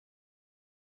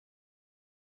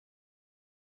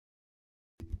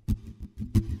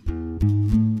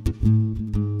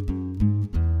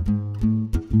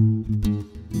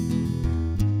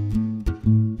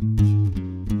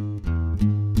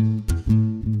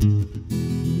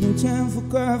time for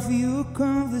coffee or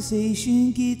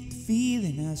conversation. Get the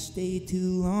feeling I stayed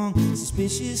too long.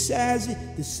 Suspicious eyes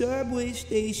at the subway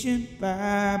station.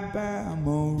 Bye bye, I'm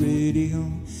already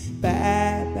gone.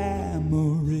 Bye bye, I'm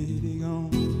already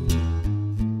gone.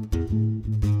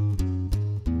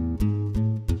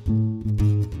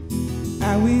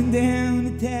 I went down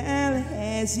to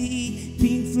Tallahassee,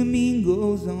 pink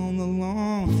flamingos on the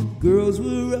lawn. Girls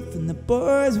were rough and the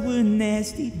boys were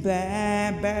nasty.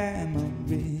 Bye bye, I'm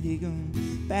already gone.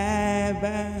 Bye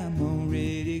bye, I'm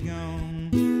already gone.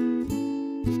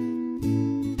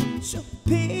 So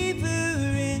paper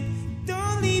and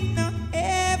don't leave no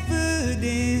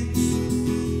evidence.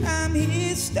 I'm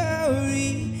his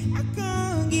story, I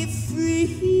can't get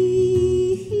free.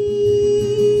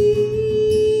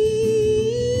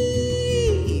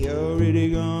 Already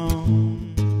gone,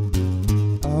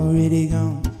 already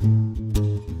gone,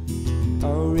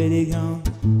 already gone,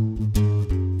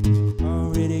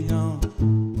 already gone.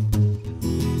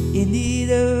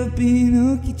 Ended up in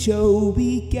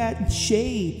Okeechobee, got in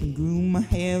shape and grew my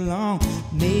hair long.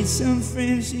 Made some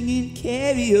friends singing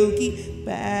karaoke.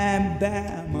 Bye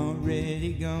bye, I'm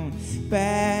already gone.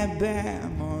 Bye bye,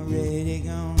 I'm already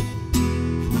gone.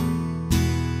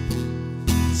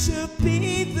 So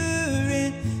paper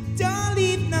and don't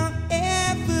leave no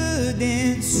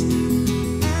evidence.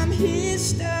 I'm his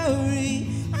story,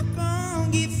 I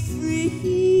can't get free.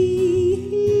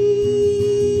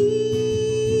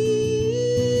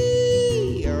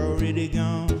 Already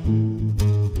gone,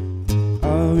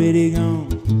 already gone,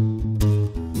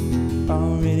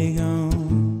 already gone,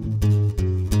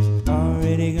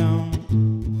 already gone.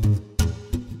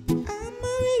 I'm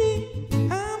already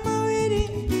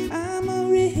gone.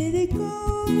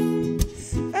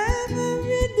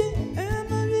 I'm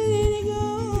already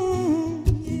gone.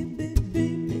 Yeah,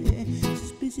 baby.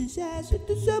 Suspicious eyes at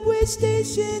the subway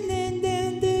station and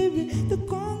down there in the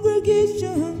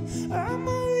congregation. I'm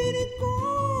already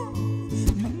gone.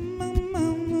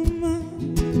 Mama.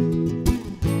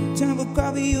 Time for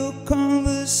coffee or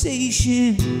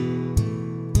conversation.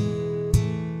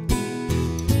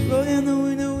 Roll down the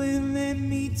window and let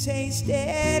me taste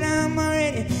it. I'm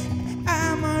already gone.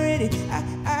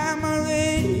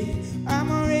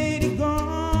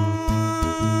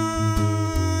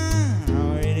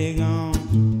 Already gone.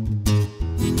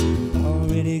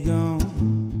 Already gone.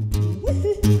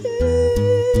 Woo-hoo-hoo.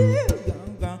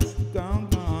 Gone.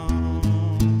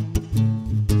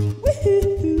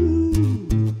 Woo-hoo-hoo.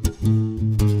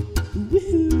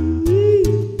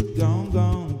 Woo-hoo-hoo. Gone.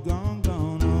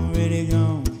 Already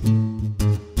gone.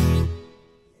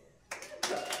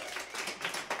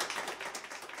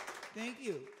 Thank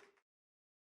you.